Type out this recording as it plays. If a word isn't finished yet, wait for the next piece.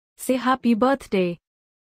Say happy birthday.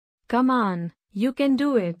 Come on, you can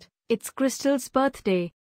do it. It's Crystal's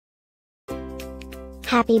birthday.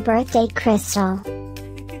 Happy birthday, Crystal.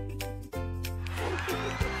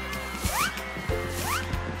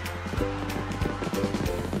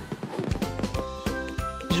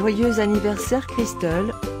 Joyeux anniversaire,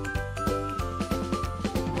 Crystal.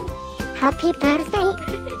 Happy birthday,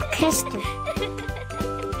 Crystal.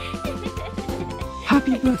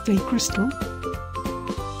 Happy birthday, Crystal.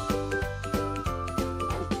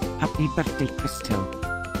 Happy birthday, Crystal.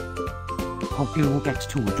 Hope you get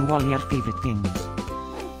to do all your favorite things.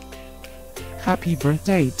 Happy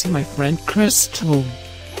birthday to my friend Crystal.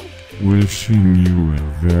 Wishing you a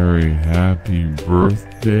very happy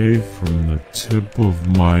birthday from the tip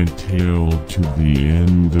of my tail to the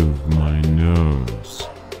end of my nose.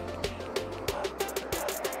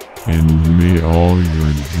 And may all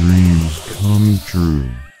your dreams come true.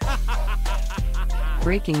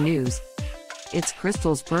 Breaking news. It's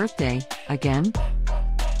Crystal's birthday, again?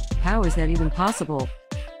 How is that even possible?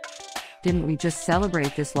 Didn't we just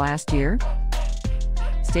celebrate this last year?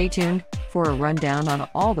 Stay tuned for a rundown on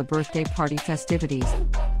all the birthday party festivities.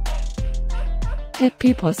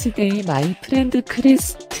 Happy birthday, my friend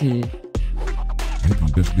Crystal.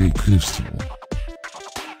 Happy birthday, Crystal.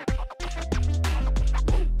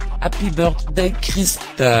 Happy birthday,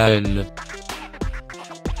 Crystal.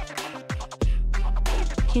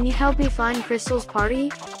 Can you help me find Crystal's party?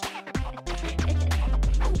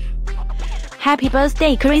 Happy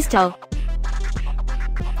birthday, Crystal.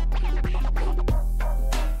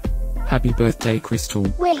 Happy birthday, Crystal.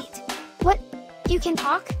 Wait, what? You can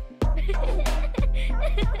talk?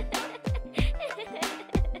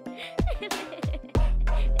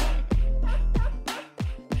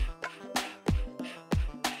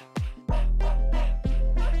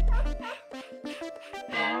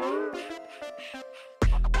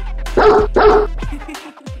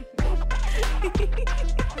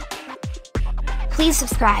 Please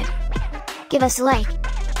subscribe, give us a like,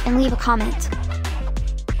 and leave a comment.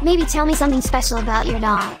 Maybe tell me something special about your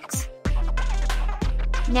dogs.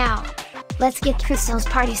 Now, let's get Crystal's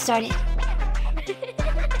party started.